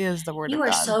really, it is the word You of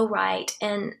are God. so right.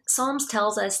 And Psalms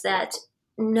tells us that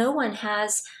no one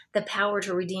has the power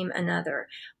to redeem another.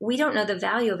 We don't know the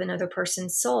value of another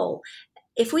person's soul.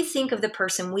 If we think of the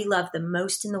person we love the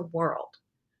most in the world,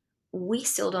 we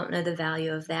still don't know the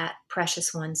value of that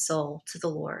precious one's soul to the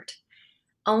Lord.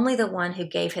 Only the one who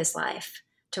gave his life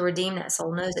to redeem that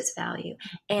soul knows its value.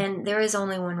 And there is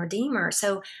only one Redeemer.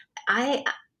 So I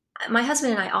my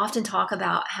husband and I often talk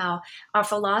about how our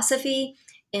philosophy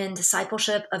in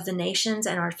discipleship of the nations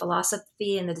and our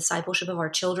philosophy in the discipleship of our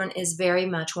children is very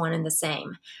much one and the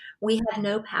same. We have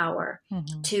no power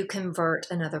Mhm. to convert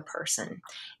another person.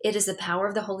 It is the power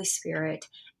of the Holy Spirit,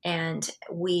 and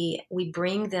we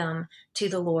bring them to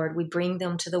the Lord. We bring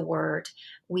them to the Word.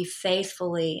 We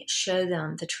faithfully show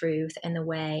them the truth and the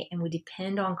way, and we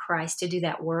depend on Christ to do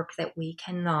that work that we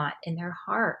cannot in their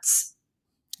hearts.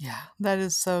 Yeah, that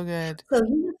is so good. So,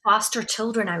 you foster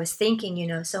children, I was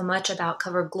thinking, so much about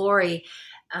Cover Glory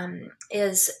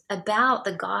is about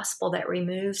the gospel that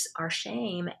removes our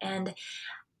shame. And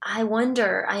I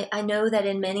wonder, I know that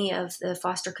in many of the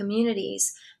foster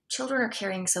communities, children are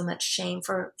carrying so much shame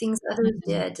for things others Mhm.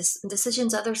 did,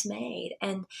 decisions others made.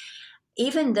 And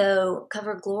even though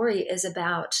Cover Glory is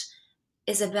about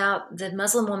the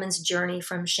Muslim woman's journey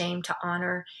from shame to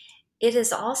honor, it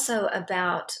is also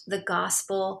about the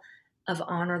gospel of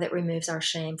honor that removes our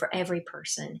shame for every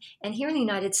person. And here in the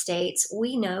United States,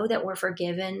 we know that we're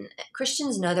forgiven.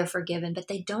 Christians know they're forgiven, but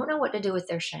they don't know what to do with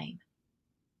their shame.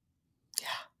 Yeah,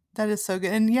 that is so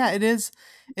good. And yeah, it is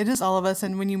all of us.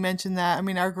 And when you mention that, I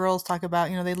mean, our girls talk about,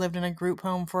 they lived in a group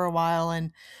home for a while,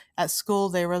 and at school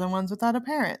they were the ones without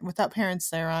parents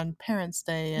there on Parents'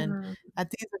 Day and Mm. at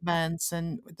these events,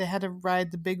 and they had to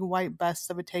ride the big white bus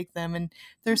that would take them. And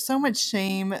there's so much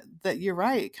shame that you're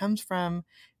right, it comes from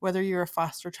whether you're a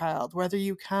foster child, whether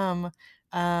you come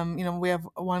we have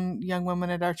one young woman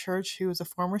at our church who was a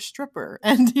former stripper,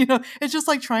 and it's just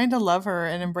like trying to love her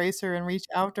and embrace her and reach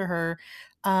out to her,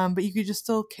 but you could just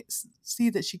still see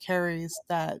that she carries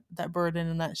that burden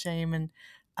and that shame. And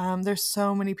there's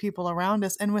so many people around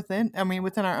us and within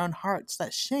our own hearts,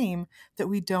 that shame that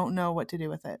we don't know what to do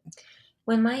with it.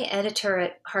 When my editor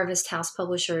at Harvest House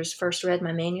Publishers first read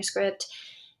my manuscript,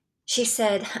 she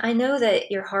said, I know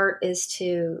that your heart is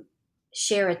to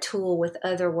share a tool with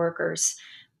other workers,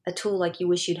 a tool like you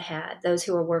wish you'd had, those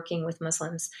who are working with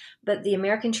Muslims. But the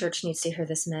American church needs to hear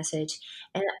this message.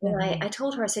 And I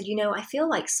told her, I said, I feel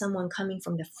like someone coming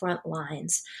from the front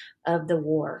lines of the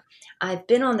war. I've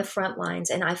been on the front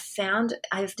lines and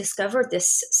I've discovered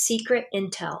this secret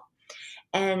intel.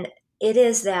 And it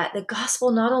is that the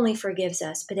gospel not only forgives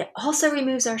us, but it also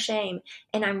removes our shame.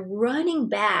 And I'm running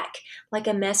back like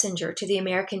a messenger to the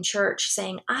American church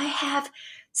saying, I have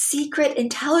secret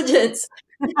intelligence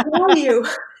to tell you.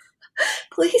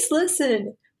 Please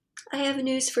listen. I have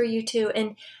news for you too.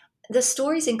 And the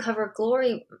stories in Cover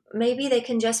Glory, maybe they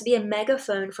can just be a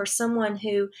megaphone for someone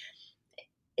who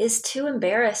is too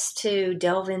embarrassed to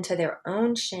delve into their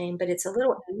own shame, but it's a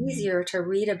little easier to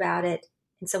read about it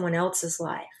in someone else's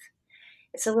life.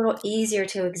 It's a little easier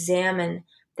to examine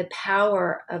the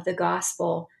power of the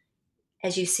gospel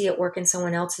as you see it work in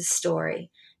someone else's story,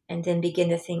 and then begin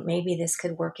to think maybe this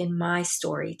could work in my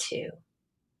story too.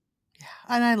 Yeah,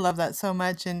 and I love that so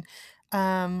much, and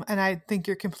I think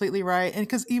you're completely right. And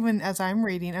because even as I'm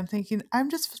reading, I'm thinking I'm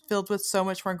just filled with so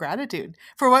much more gratitude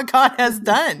for what God has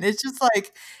done. It's just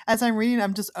like as I'm reading,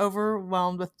 I'm just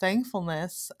overwhelmed with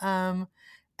thankfulness.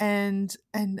 And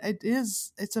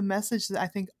it's a message that I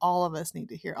think all of us need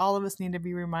to hear. All of us need to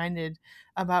be reminded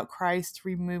about Christ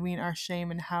removing our shame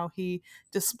and how he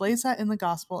displays that in the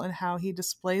gospel and how he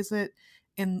displays it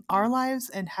in our lives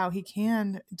and how he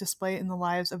can display it in the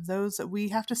lives of those that we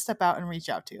have to step out and reach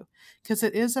out to, because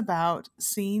it is about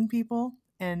seeing people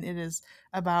and it is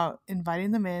about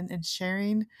inviting them in and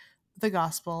sharing the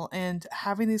gospel and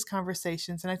having these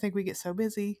conversations. And I think we get so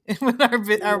busy with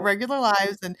our regular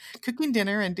lives and cooking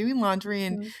dinner and doing laundry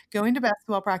and going to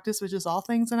basketball practice, which is all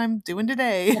things that I'm doing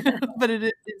today. But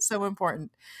it's so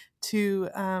important to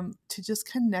just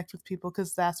connect with people,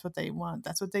 because that's what they want.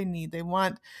 That's what they need. They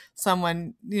want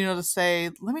someone, to say,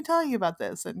 let me tell you about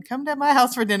this and come to my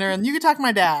house for dinner and you can talk to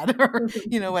my dad or,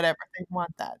 whatever. They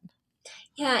want that.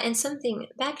 Yeah, and something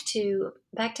back to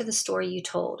the story you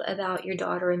told about your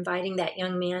daughter inviting that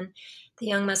young man, the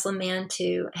young Muslim man,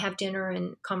 to have dinner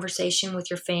and conversation with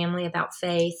your family about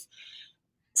faith.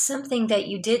 Something that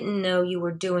you didn't know you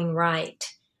were doing right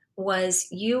was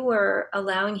you were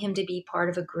allowing him to be part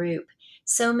of a group.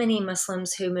 So many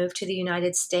Muslims who move to the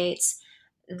United States,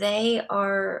 they're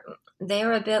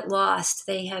a bit lost.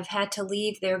 They have had to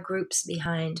leave their groups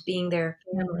behind, being their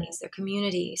families, their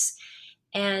communities.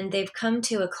 And they've come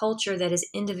to a culture that is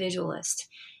individualist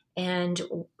and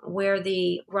where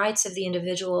the rights of the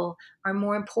individual are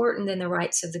more important than the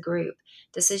rights of the group.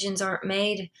 Decisions aren't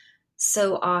made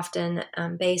so often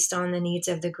based on the needs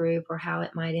of the group or how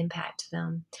it might impact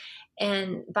them.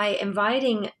 And by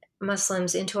inviting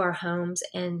Muslims into our homes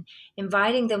and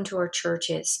inviting them to our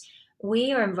churches,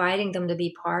 we are inviting them to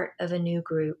be part of a new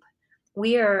group.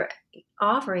 We are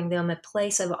offering them a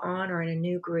place of honor in a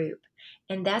new group.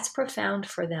 And that's profound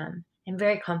for them and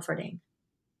very comforting.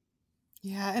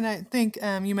 Yeah, and I think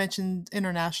you mentioned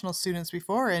international students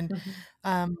before, and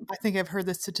I think I've heard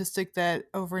the statistic that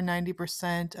over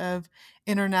 90% of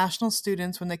international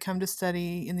students, when they come to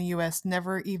study in the U.S.,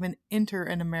 never even enter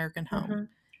an American home.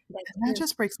 And that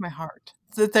just breaks my heart.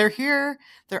 That they're here,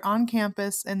 they're on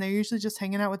campus, and they're usually just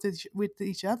hanging out with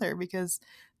each other because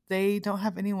they don't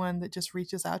have anyone that just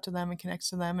reaches out to them and connects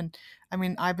to them. And I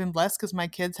mean, I've been blessed because my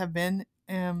kids have been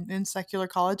in secular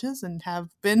colleges and have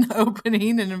been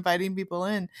opening and inviting people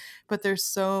in. But there's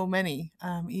so many,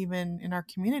 even in our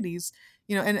communities,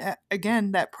 and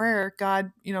again, that prayer,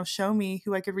 God, show me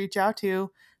who I could reach out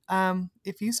to.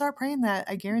 If you start praying that,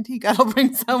 I guarantee God will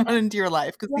bring someone into your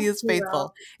life because he is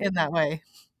faithful in that way.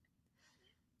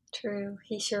 True.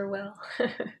 He sure will.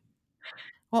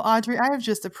 Well, Audrey, I have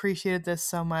just appreciated this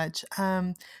so much.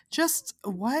 Just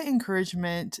what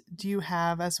encouragement do you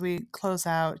have as we close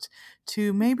out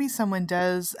to maybe someone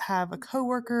does have a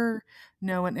coworker,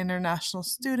 an international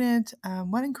student?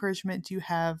 What encouragement do you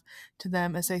have to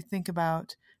them as they think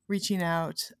about reaching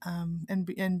out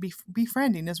and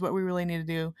befriending is what we really need to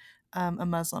do, a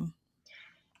Muslim?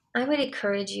 I would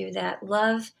encourage you that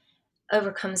love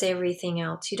overcomes everything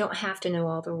else. You don't have to know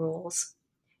all the rules.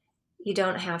 You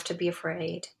don't have to be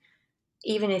afraid,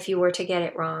 even if you were to get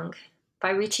it wrong.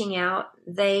 By reaching out,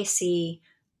 they see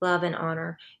love and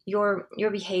honor. Your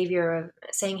behavior of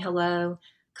saying hello,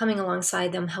 coming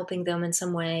alongside them, helping them in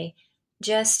some way,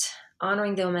 just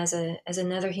honoring them as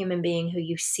another human being who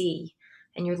you see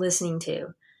and you're listening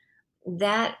to.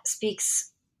 That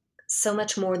speaks so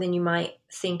much more than you might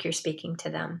think you're speaking to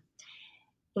them,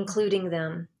 including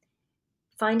them,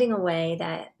 finding a way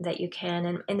that you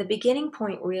can. And the beginning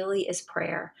point really is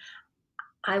prayer.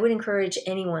 I would encourage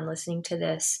anyone listening to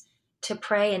this to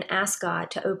pray and ask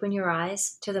God to open your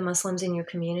eyes to the Muslims in your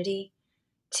community,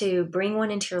 to bring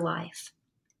one into your life.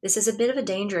 This is a bit of a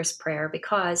dangerous prayer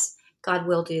because God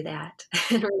will do that.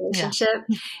 And Yeah. relationship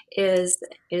is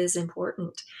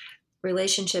important.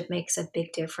 Relationship makes a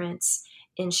big difference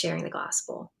in sharing the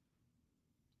gospel.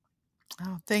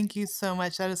 Oh, thank you so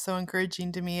much. That is so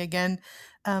encouraging to me. Again,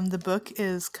 the book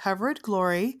is Covered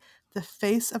Glory: The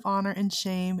Face of Honor and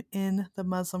Shame in the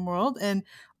Muslim World. And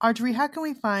Audrey, how can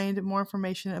we find more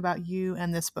information about you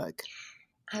and this book?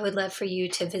 I would love for you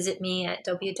to visit me at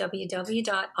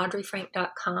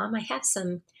www.audreyfrank.com. I have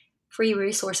some free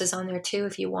resources on there too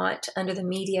if you want. Under the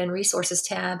Media and Resources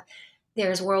tab,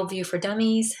 there's Worldview for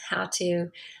Dummies, how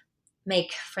to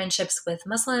make friendships with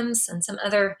Muslims, and some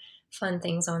other fun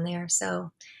things on there.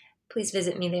 So please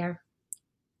visit me there.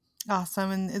 Awesome.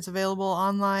 And it's available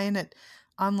online at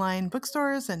online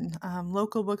bookstores and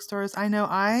local bookstores. I know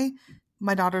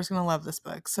my daughter's going to love this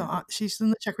book. So she's in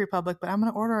the Czech Republic, but I'm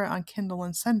going to order it on Kindle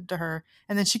and send it to her,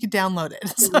 and then she could download it.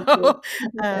 So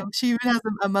she even has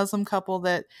a Muslim couple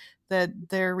that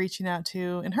they're reaching out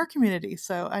to in her community.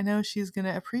 So I know she's going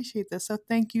to appreciate this. So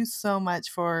thank you so much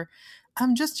for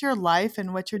just your life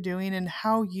and what you're doing and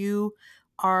how you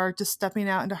are just stepping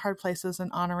out into hard places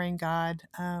and honoring God.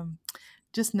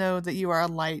 Just know that you are a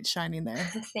light shining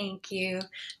there. Thank you.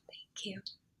 Thank you.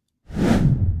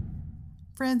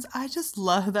 Friends, I just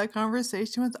love that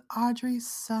conversation with Audrey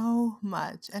so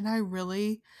much. And I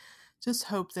really just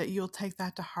hope that you'll take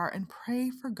that to heart and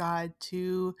pray for God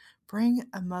to bring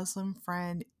a Muslim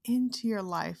friend into your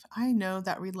life. I know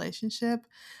that relationship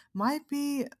might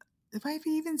be it might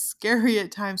be even scary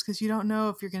at times because you don't know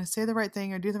if you're going to say the right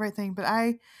thing or do the right thing. But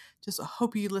I just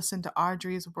hope you listen to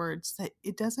Audrey's words that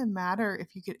it doesn't matter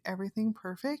if you get everything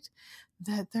perfect,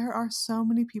 that there are so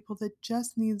many people that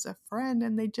just needs a friend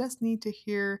and they just need to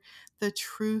hear the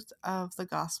truth of the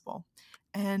gospel.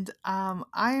 And I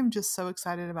am just so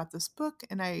excited about this book,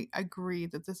 and I agree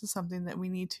that this is something that we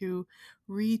need to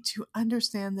read to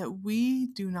understand that we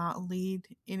do not lead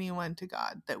anyone to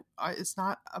God, that it's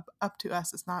not up to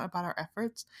us, it's not about our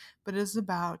efforts, but it is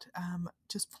about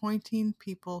just pointing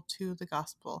people to the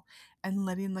gospel and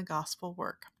letting the gospel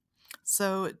work.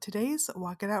 So today's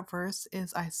Walk It Out verse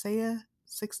is Isaiah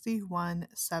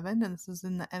 61:7, and this is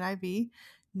in the NIV,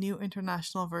 New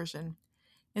International Version.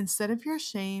 Instead of your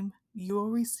shame, you will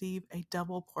receive a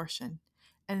double portion,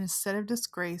 and instead of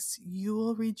disgrace, you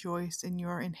will rejoice in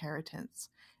your inheritance.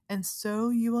 And so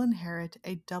you will inherit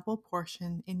a double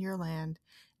portion in your land,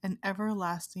 and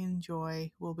everlasting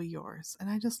joy will be yours. And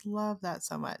I just love that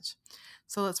so much.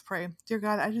 So let's pray. Dear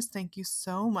God, I just thank you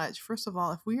so much. First of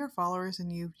all, if we are followers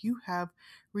in you, you have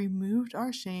removed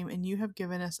our shame and you have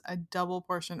given us a double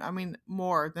portion. I mean,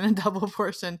 more than a double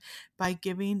portion by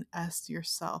giving us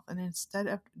yourself. And instead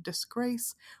of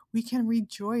disgrace, we can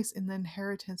rejoice in the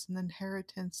inheritance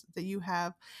that you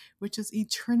have, which is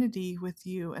eternity with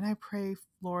you. And I pray,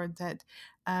 Lord, that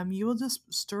you will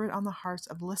just stir it on the hearts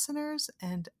of listeners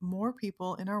and more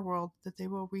people in our world, that they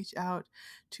will reach out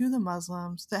to the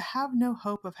Muslims that have no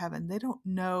hope of heaven. They don't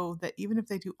know that even if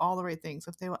they do all the right things,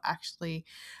 if they will actually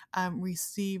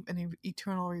receive an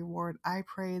eternal reward. I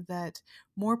pray that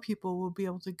more people will be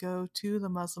able to go to the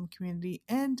Muslim community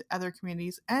and other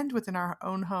communities and within our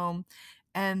own home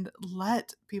and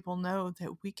let people know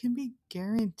that we can be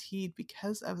guaranteed,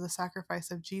 because of the sacrifice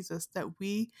of Jesus, that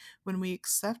when we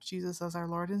accept Jesus as our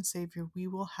Lord and Savior, we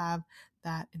will have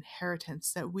that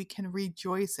inheritance that we can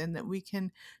rejoice in, that we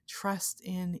can trust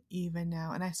in even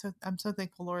now. And I'm so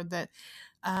thankful, Lord, that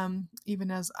even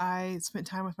as I spent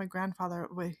time with my grandfather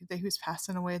who's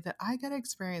passing away, that I got to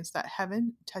experience that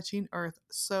heaven touching earth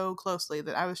so closely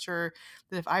that I was sure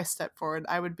that if I stepped forward,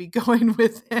 I would be going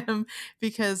with him,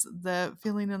 because the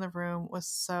feeling in the room was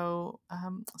so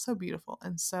beautiful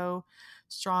and so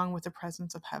strong with the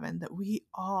presence of heaven, that we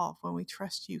all, when we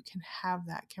trust you, can have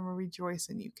that, can rejoice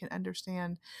in you, can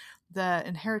understand the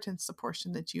inheritance, the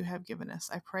portion that you have given us.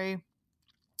 I pray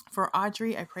for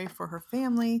Audrey. I pray for her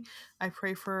family. I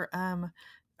pray for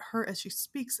her as she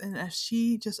speaks and as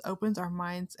she just opens our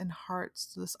minds and hearts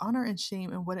to this honor and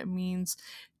shame and what it means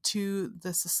to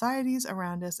the societies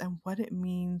around us and what it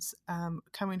means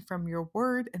coming from your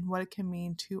word and what it can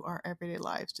mean to our everyday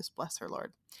lives. Just bless her,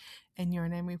 Lord. In your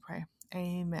name we pray.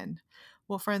 Amen.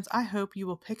 Well, friends, I hope you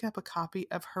will pick up a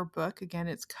copy of her book. Again,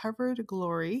 it's Covered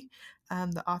Glory.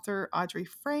 the author Audrey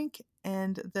Frank,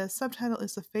 and the subtitle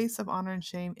is The Face of Honor and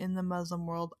Shame in the Muslim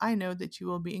World. I know that you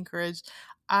will be encouraged.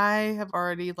 I have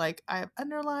already, I have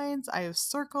underlines, I have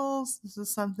circles. This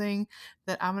is something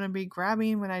that I'm going to be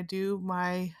grabbing when I do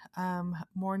my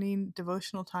morning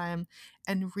devotional time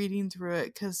and reading through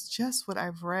it, because just what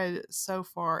I've read so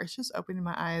far, it's just opening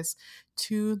my eyes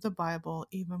to the Bible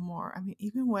even more. I mean,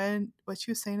 even when what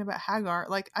she was saying about Hagar,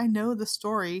 I know the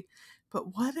story,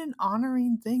 but what an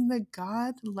honoring thing that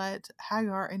God let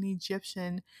Hagar, an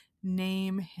Egyptian,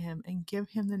 name him and give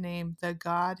him the name, the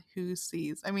God who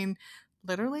sees. I mean,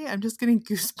 literally, I'm just getting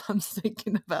goosebumps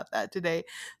thinking about that today.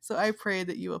 So I pray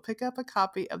that you will pick up a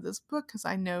copy of this book, because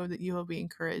I know that you will be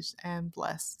encouraged and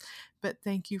blessed. But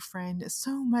thank you, friend,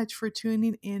 so much for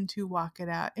tuning in to Walk It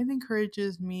Out. It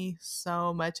encourages me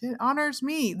so much. It honors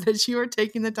me that you are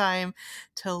taking the time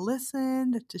to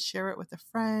listen, to share it with a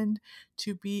friend,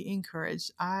 to be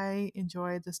encouraged. I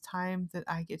enjoy this time that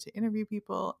I get to interview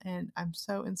people, and I'm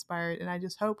so inspired, and I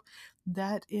just hope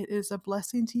that it is a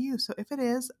blessing to you. So if it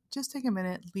is, just take a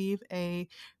minute, leave a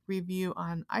review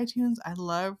on iTunes. I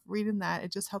love reading that.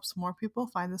 It just helps more people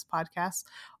find this podcast.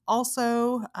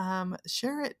 Also,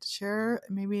 share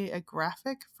maybe a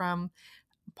graphic from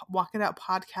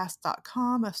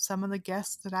walkitoutpodcast.com of some of the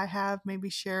guests that I have. Maybe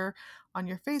share on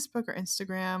your Facebook or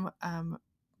Instagram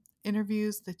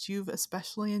interviews that you've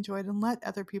especially enjoyed, and let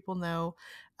other people know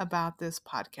about this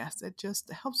podcast. It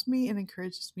just helps me and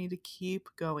encourages me to keep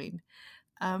going.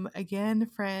 Again,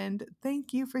 friend,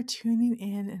 thank you for tuning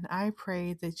in, and I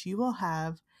pray that you will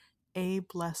have a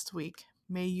blessed week.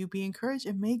 May you be encouraged,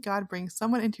 and may God bring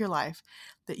someone into your life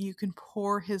that you can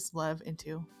pour his love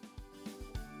into.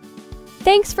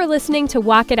 Thanks for listening to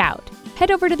Walk It Out. Head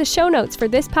over to the show notes for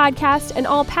this podcast and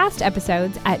all past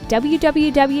episodes at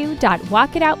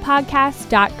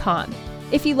www.walkitoutpodcast.com.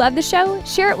 If you love the show,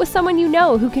 share it with someone you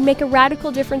know who can make a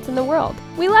radical difference in the world.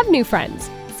 We love new friends.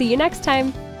 See you next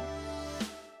time.